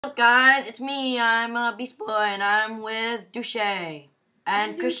What's up, guys? It's me. I'm Beast Boy, and I'm with dooshey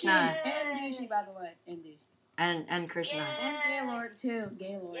and Krisni. And dooshey, by the way. And dooshey. And Krisni. And Gaylord, too.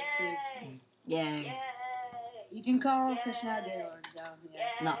 Gaylord, too. Yay. You can call Krisni Gaylord, though.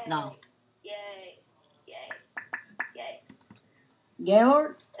 Yeah. No. Yay.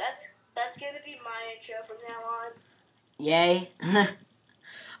 Gaylord? That's gonna be my intro from now on. Yay.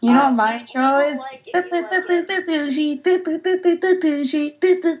 You know what my intro is? Like if you like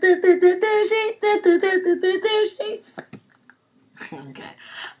it. Okay.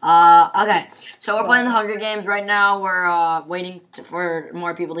 Okay. So we're playing the Hunger Games right now. We're waiting for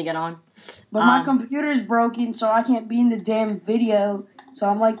more people to get on. But my computer's broken, so I can't be in the damn video. So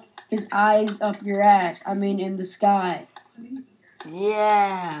I'm like, his eyes up your ass. I mean, in the sky.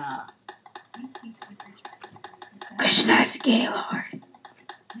 Yeah. Krishna's Gaylord.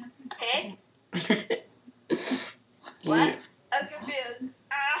 Hey? What? Yeah. I'm confused.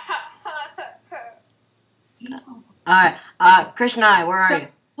 Alright. Krisni, where are you?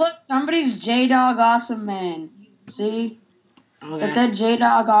 Look, somebody's J-Dog Awesome Man. See? Okay. It said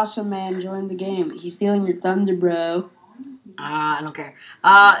J-Dog Awesome Man joined the game. He's stealing your thunder, bro. I don't care.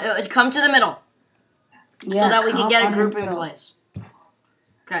 Come to the middle. Yeah, so that we can get a come group on in the place.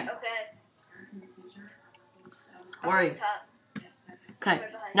 Okay. Okay. Where are you? Top. Okay.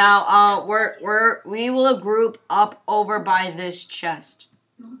 Now, we will group up over by this chest.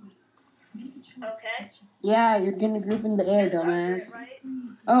 Okay. Yeah, you're gonna group in the air, It's under it, dumbass. right?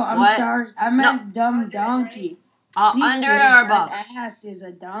 Oh, I'm What? sorry. I meant dumb Under it, donkey. See, Under kid, or that above? ass is a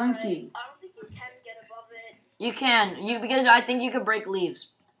Alright. donkey. I don't think you can get above it. You can. Because I think you could break leaves.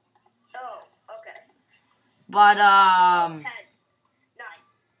 Oh, okay. But 10, 9,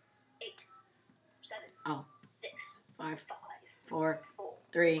 8, 7, Oh. 6, 5, 5, 4, 4,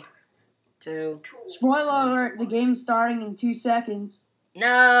 3, 2. 2. Spoiler alert, the game's starting in 2 seconds.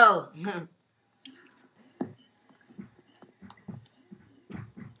 No.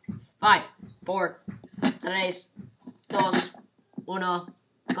 5, 4, 3, 2, 1,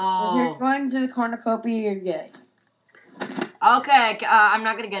 If you're go. going to the cornucopia, you're gay. Okay, I'm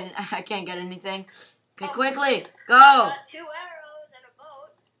not gonna get. I can't get anything. Okay, quickly, go. Got 2 arrows and a boat.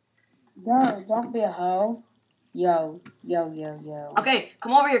 Yo, don't be a hoe. Yo. Okay,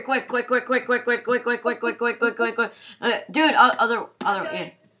 come over here, quick. Dude, other, yeah.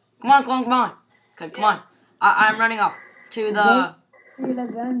 Come on. Okay, come on. I'm running off to the. Okay,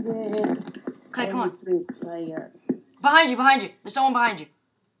 come on. Behind you. There's someone behind you.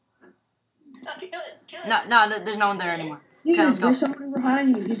 Oh, kill it. No, there's no one there anymore. Dude, Okay, let's go. there's someone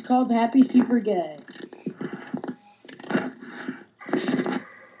behind you. He's called Happy Super Gay.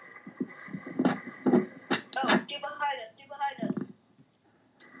 Oh, do behind us.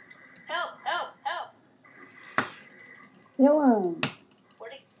 Help. Kill him.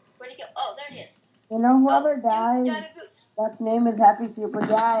 Where'd he go? Oh, there he is. You know whoever Dude, dies, diamond boots. that's name is Happy Super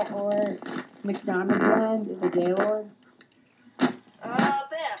Guy or McDonald's Land is a Gaylord. Bam.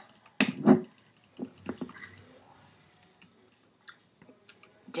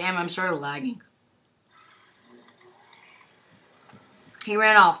 Damn, I'm sort of lagging. He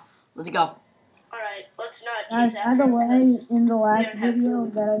ran off. Let's go. Alright, let's not Guys, choose that. by the way, in the last don't have video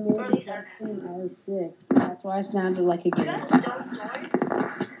food. that I made Or with these aren't Justin, I was sick. That's why I sounded like a You got a Gaylord. stone sword?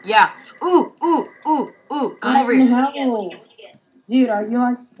 Yeah. Ooh. Come over here. What'd you get? Dude, are you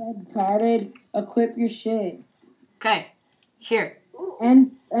like retarded? Equip your shit. Okay. Here. Ooh.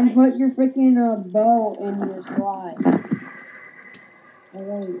 And Nice. put your freaking bow in your slot. Oh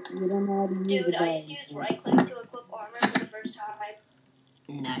wait, you don't know how to use the Dude, bow. I just used right click to equip armor for the first time.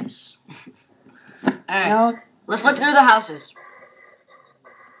 Nice. Alright. No, Let's look through the houses.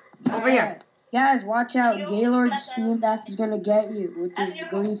 Over here. guys, watch out. Yo, Gaylord that's Steam Bath is gonna get you with his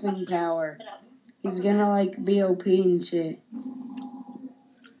griefing power. He's gonna like be OP and shit.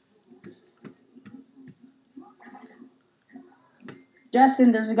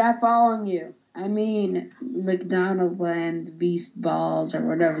 Justin, there's a guy following you. I mean, McDonald Land Beast Balls or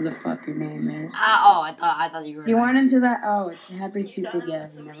whatever the fuck your name is. I thought you were. He went into that. Oh, it's Happy You Super got Guy.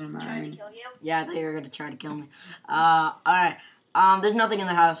 somebody Never trying mind. to kill you? Yeah, I thought you were gonna try to kill me. Alright. There's nothing in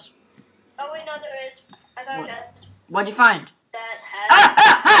the house. Oh wait, no, there is. I got a What? chest What'd you find? that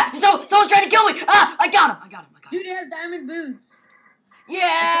has. Someone's trying to kill me! I got him! Dude, he has diamond boots.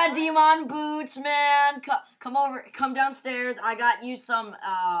 Yeah, Demon Boots, man. Come downstairs. I got you some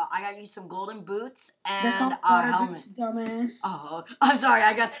golden boots They're and called a water helmet. boots, dumbass. Oh, I'm sorry.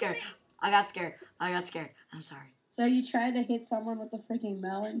 I got scared. I'm sorry. So you tried to hit someone with a freaking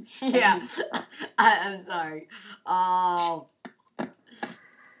melon? Yeah, I'm sorry. Oh.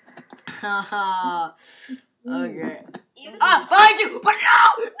 Okay. Behind you! But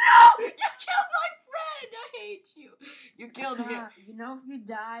no! No! You killed my friend! I hate you. You killed him. You know, if you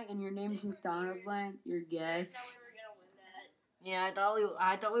die and your name's McDonald Land, you're gay. Yeah,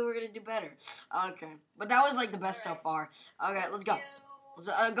 I thought we were gonna do better. Okay, but that was like the best so far. Okay, let's go. Let's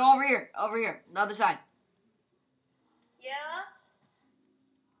go over here. Over here, the other side. Yeah.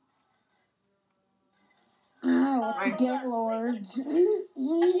 Oh, Right. Gaylords. Actually, you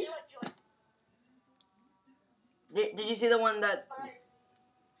know what, Joy? Did you see the one that? Alright.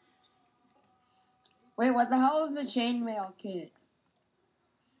 Wait, what the hell is the chainmail kit?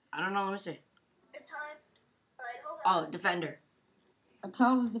 I don't know. Let me see. It's time. Alright, hold on. Oh, defender. What the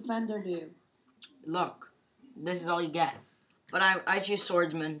hell does Defender do? Look, this is all you get. But I choose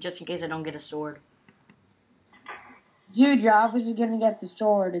swordsman just in case I don't get a sword. Dude, you're obviously gonna get the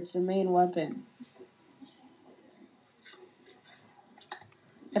sword. It's the main weapon.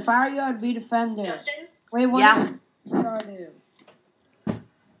 If I were you, I'd be Defender. Justin? Wait, what Yeah. does the star do?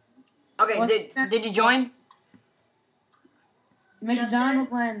 Okay, What's did you join? McDonald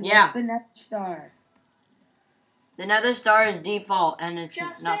Land. Yeah. What's the next star? The nether star is default and it's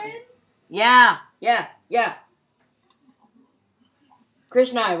Justin? nothing. Yeah.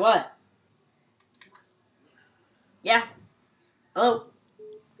 Krisni, what? Yeah. Hello.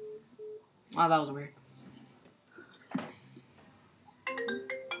 Oh, that was weird.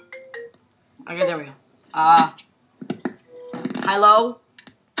 Okay, there we go. Hello?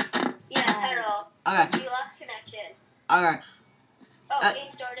 Yeah, hello. Okay. You lost connection. Okay. Oh,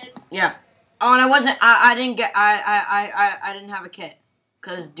 game started. Yeah. Oh, and I didn't get, I didn't have a kit.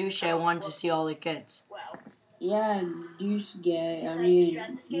 Because dooshey wanted to see all the kits. Wow. Yeah, douche gay. Is I that mean, your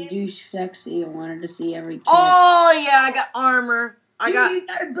strat this game? douche sexy. I wanted to see every kid. Oh, yeah, I got armor. I got, you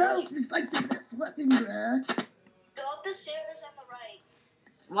got a boat. It's like the best weapon, bruh. Go up the stairs on the right.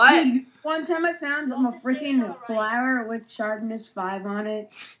 what? Dude, one time I found Go a up the stairs on freaking the right. flower with sharpness 5 on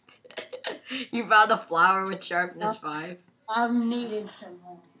it. You found a flower with sharpness 5. I'm needed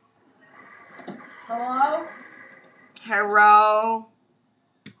someone. Hello? Hello?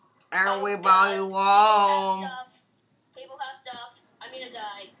 Everybody Cable has home. stuff. Cable has stuff. I'm gonna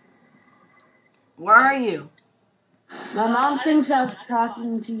die. Where are you? My mom I thinks just- I was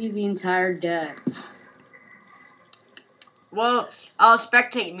talking to you the entire day. Well,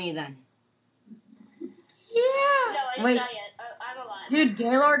 spectate me then. No, Yeah. I didn't Wait, die yet. I'm alive. dude,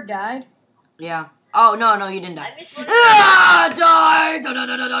 Gaylord died? Yeah. Oh, no, you didn't die. I missed one. Die! Randy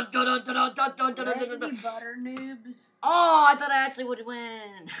Butter Noobs. Oh, I thought I actually would win.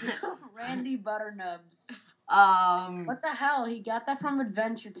 Randy Butter Nubs. Um, What the hell? He got that from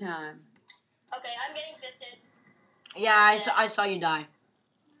Adventure Time. Okay, I'm getting fisted. yeah, I saw you die.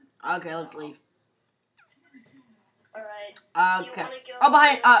 Okay, let's leave. Alright. Okay. Do you wanna go Oh,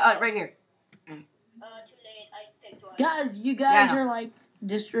 behind, to- right here. Too late. I picked one. Guys, you guys Yeah, I know. are like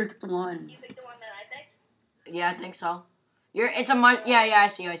District 1. You picked the one that I picked? Yeah, I think so. It's a yeah, I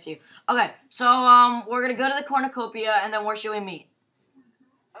see you. Okay, so, we're gonna go to the cornucopia, and then where should we meet?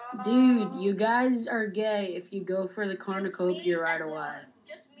 Dude, you guys are gay if you go for the Just cornucopia meet right at away.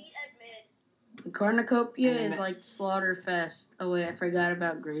 Just meet at mid. The cornucopia Admit. is like Slaughterfest. Oh wait, I forgot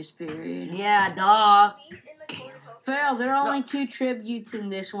about Grace Period. Yeah, duh. Meet in the cornucopia. Fail, there are only 2 tributes in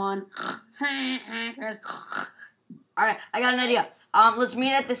this one. Alright, I got an idea. Let's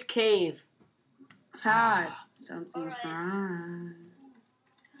meet at this cave. Hi. Something's Alright. wrong.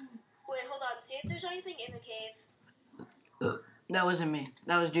 Wait, hold on. See if there's anything in the cave. That wasn't me.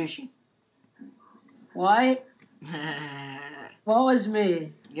 That was douchey. What? What was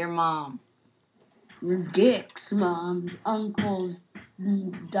me? Your mom. Your dick's mom, uncle's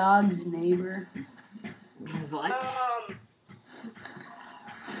dog's neighbor. What?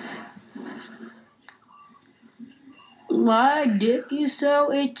 My dick is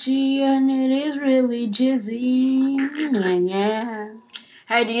so itchy and it is really jizzy. Yeah.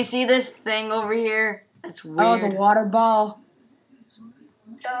 Hey, do you see this thing over here? That's Oh, weird. the water ball.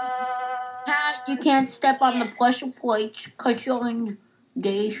 You can't step on the Yes. pressure plate because you're in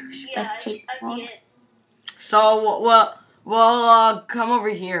gay Yeah, I see it. So, come over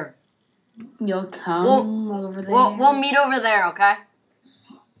here. You'll come over there. We'll meet over there, okay?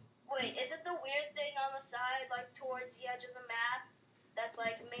 Wait, is it the weird thing on the side, like towards the edge of the map, that's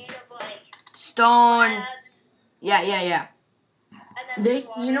like made of like Stone. slabs? Yeah. And then They, there's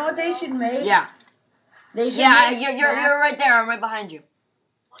water you know what in the they middle? should make? Yeah. They should Yeah, make you're right there. I'm right behind you.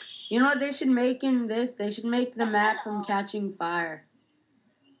 You know what they should make in this? They should make the map from Catching Fire.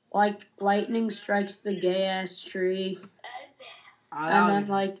 Like, lightning strikes the gay-ass tree, Oh, and then,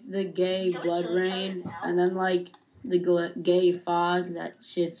 like, the gay blood rain, and then, like, the gay fog that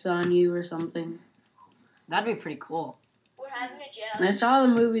shits on you or something. that'd be pretty cool. having a joust. I saw the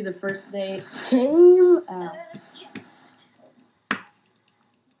movie the first day it came out.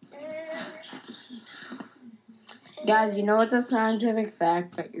 Guys, you know what's a scientific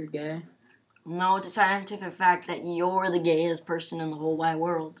fact that you're gay? No, it's a scientific fact that you're the gayest person in the whole wide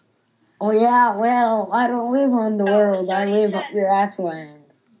world. Oh yeah, well, I don't live on the world. I live up your ass land.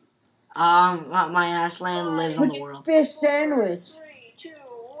 My ass land lives on the world. Fish sandwich. 3, 2, 1.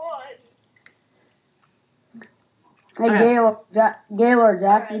 Hey, Okay. Gaylord, you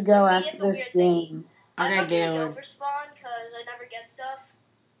have to Alright, go so we after get the this weird game. I'm Okay, not gonna Gaylord. go for spawn because I never get stuff.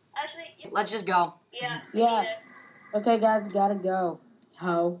 Actually, Let's just go. yeah. Yeah. Okay, guys, gotta go.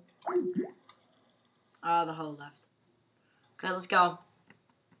 Ho. The hoe left. Okay, let's go.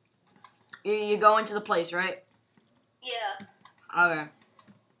 You go into the place, right? Yeah. Okay.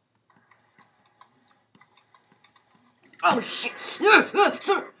 Oh shit!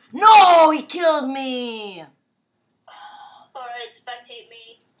 No, he killed me. Alright, spectate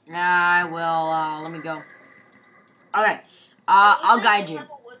me. I will. Let me go. Okay. I'll guide you.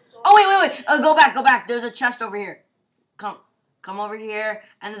 Oh, Oh wait. Go back. There's a chest over here. Come over here,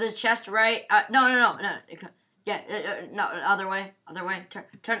 and there's a chest right. No. Yeah. No. Other way. Turn.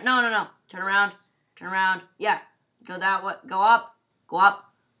 No. Turn around. Yeah. Go that way. Go up.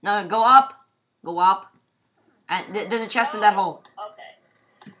 No. Go up. And there's a chest in that hole. Okay.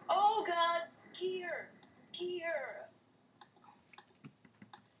 Oh god. Gear.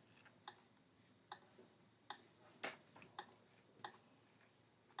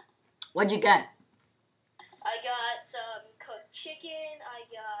 What'd you get? I got some cooked chicken. I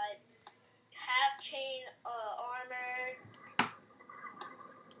got half chain armor.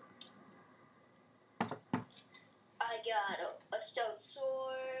 I got a stone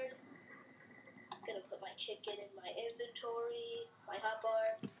sword. Gonna put my chicken in my inventory. My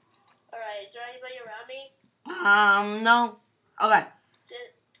hotbar. Alright, is there anybody around me? No. Okay.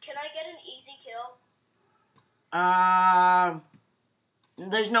 Can I get an easy kill?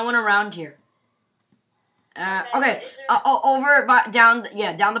 There's no one around here. Okay. Down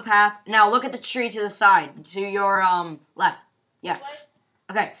the path. Now look at the tree to the side, to your left. Yeah.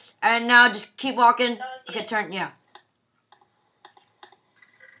 Okay. And now just keep walking. Okay, turn. Yeah.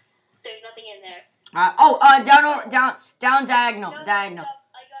 There's nothing in there. Down diagonal. No, Diagonal.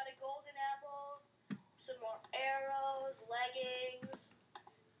 I got a golden apple, some more arrows, leggings,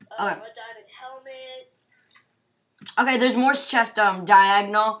 Okay. a diamond helmet. Okay, there's more chest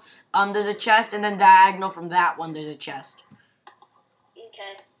diagonal. There's a chest, and then diagonal from that one there's a chest.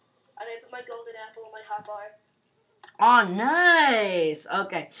 Okay. I'm gonna put my golden apple in my hotbar. Oh, nice.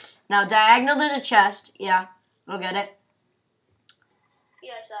 Okay. Now diagonal there's a chest. Yeah. Go get it.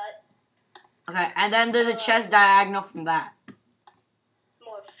 Yeah, I saw it. Okay, and then there's a chest diagonal from that.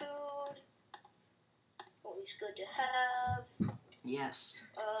 More food. Always good to have. Yes.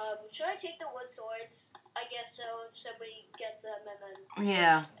 Should I take the wood swords? I guess so. If somebody gets them and then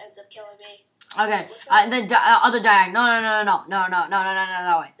ends up killing me. Okay. The other diagonal. No.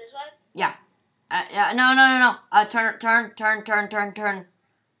 That way. This one? Yeah. No. Turn.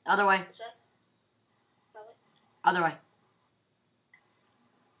 Other way. This one? That way? Other way.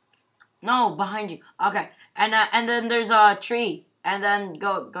 No, behind you. Okay. And then there's a tree. And then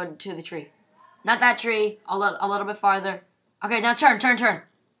go to the tree. Not that tree. A little bit farther. Okay, now turn.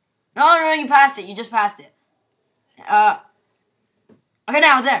 No, you passed it. You just passed it. Okay,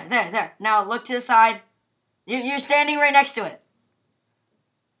 now there. Now look to the side. You're standing right next to it.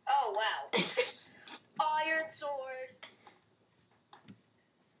 Oh, wow. Iron sword.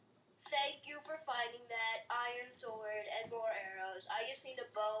 Thank you for finding that iron sword and more arrows. I just need a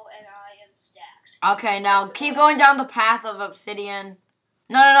bow and I am stacked. Okay, now keep going down the path of obsidian.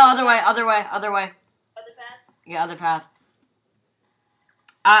 No, other way. Other path? Yeah, other path.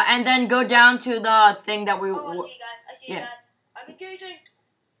 And then go down to the thing that we... Oh, I see a guy. I'm engaging.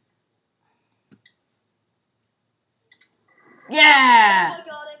 Yeah! Oh,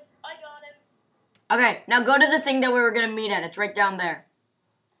 I got him. Okay, now go to the thing that we were going to meet at. It's right down there.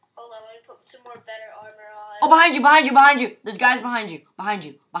 Hold on, let me put some more better armor on. Oh, behind you. There's guys behind you.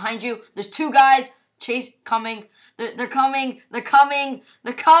 There's two guys coming. They're coming. How close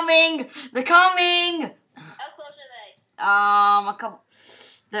are they? A couple.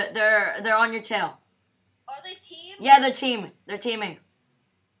 They're on your tail. Are they team? Yeah, they're teaming.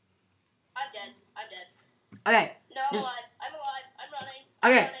 I'm dead. Okay. No, I'm alive. I'm running.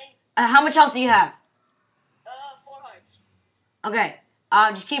 Okay. How much health do you have? 4 hearts. Okay.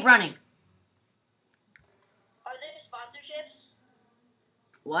 Just keep running. Are there sponsorships?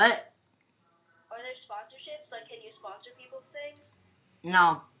 What? Are there sponsorships? Like, can you sponsor people's things?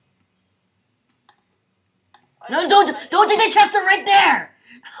 No. No, don't take the chest right there.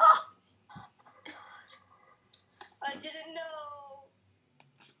 I didn't know.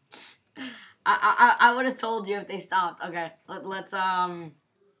 I would have told you if they stopped. Okay, let's one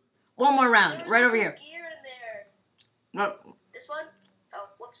more round, right over here. Gear in there. What? This one? Oh,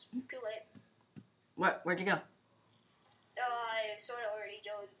 whoops, too late. Where'd you go? I sort of already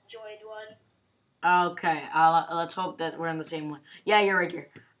joined one. Okay, let's hope that we're on the same one. Yeah, you're right here.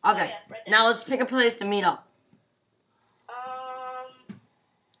 Okay, yeah, right there. now let's pick a place to meet up.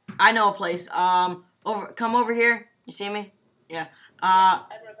 I know a place. Come over here. You see me? Yeah. I'm right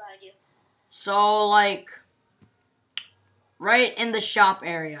behind you. So like, right in the shop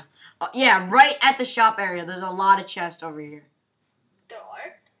area. Yeah, right at the shop area. There's a lot of chests over here. There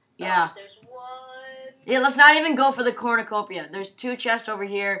are? Yeah. There's one. Yeah, let's not even go for the cornucopia. There's 2 chests over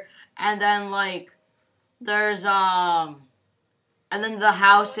here, and then like, there's and then the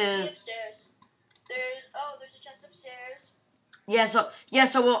house is. Upstairs. There's a chest upstairs. Yeah,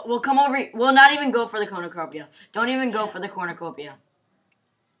 so we'll come over. We'll not even go for the cornucopia. Don't even go for the cornucopia.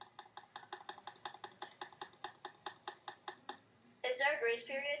 Is there a grace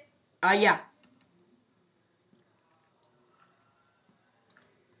period? Yeah.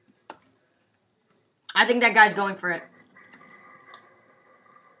 I think that guy's going for it.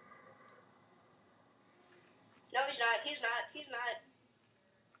 No, he's not. He's not.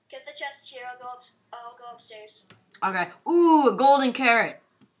 Get the chest here. I'll go upstairs. Okay. Ooh, a golden carrot.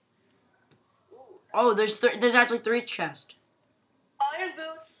 Ooh. Oh, there's actually 3 chests. Iron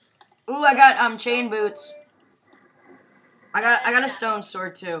boots. Ooh, I got chain boots. I got a stone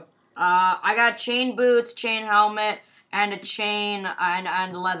sword too. I got chain boots, chain helmet, and a chain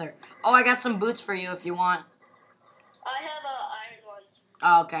and leather. Oh, I got some boots for you if you want. I have iron ones.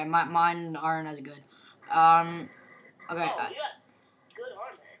 Oh, okay, mine aren't as good. Okay. Oh, you got good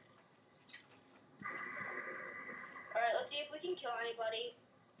armor. All right, let's see if we can kill anybody.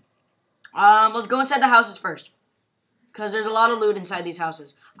 Let's go inside the houses first, cause there's a lot of loot inside these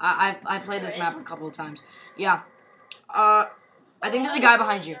houses. I played this map a couple of times. Yeah. I think there's a guy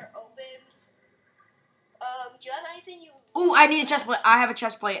behind you. Do you have anything you... Ooh, I need a chest plate. I have a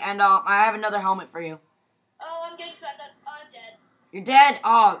chest plate, and I have another helmet for you. Oh, I'm getting smacked. I'm dead. You're dead?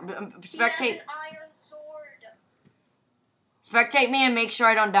 Oh, He has spectate. an iron sword. Spectate me and make sure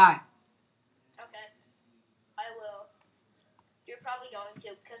I don't die. Okay. I will. You're probably going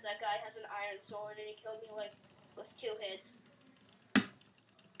to, because that guy has an iron sword, and he killed me, like, with 2 hits. Come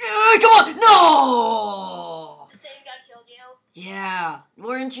on! No! The same guy killed you? Yeah.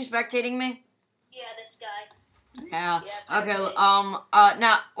 Weren't you spectating me? Yeah, this guy. Yeah. Yeah, Okay. perfect.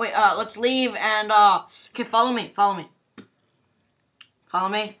 Now wait. Let's leave and okay. Follow me. Follow me. Follow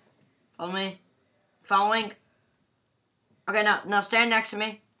me. Follow me. Following. Okay. Now stand next to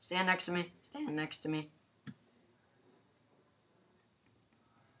me. Stand next to me. Stand next to me.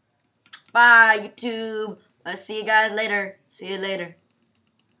 Bye, YouTube. I'll see you guys later. See you later.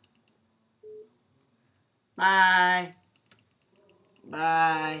 Bye.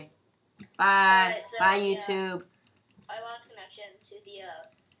 Bye. Bye. Alright, so, Bye, yeah. YouTube. I lost connection to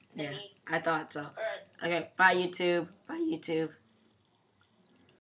the Yeah, meet. I thought so. Alright. Okay, bye, YouTube. Bye, YouTube.